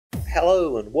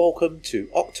Hello and welcome to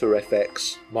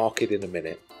OctaFX Market in a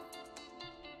Minute.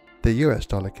 The US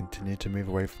dollar continued to move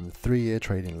away from the 3-year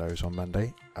trading lows on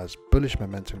Monday as bullish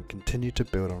momentum continued to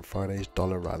build on Friday's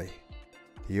dollar rally.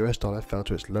 The US dollar fell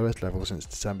to its lowest level since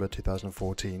December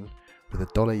 2014, with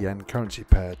the dollar-yen currency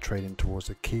pair trading towards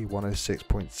the key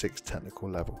 106.6 technical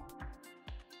level.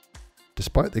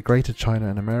 Despite the Greater China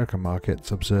and American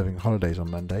markets observing holidays on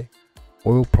Monday,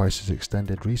 oil prices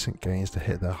extended recent gains to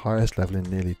hit their highest level in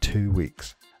nearly 2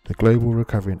 weeks. The global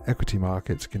recovery in equity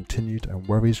markets continued and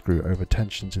worries grew over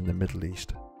tensions in the Middle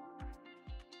East.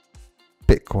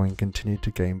 Bitcoin continued to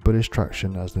gain bullish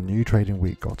traction as the new trading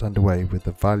week got underway, with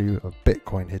the value of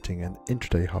Bitcoin hitting an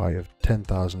intraday high of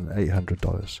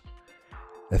 $10,800.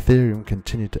 Ethereum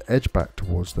continued to edge back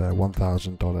towards their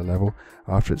 $1,000 level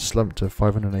after it slumped to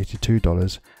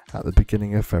 $582 at the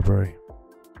beginning of February.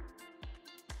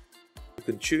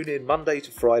 You can tune in Monday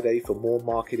to Friday for more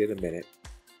Market in a Minute.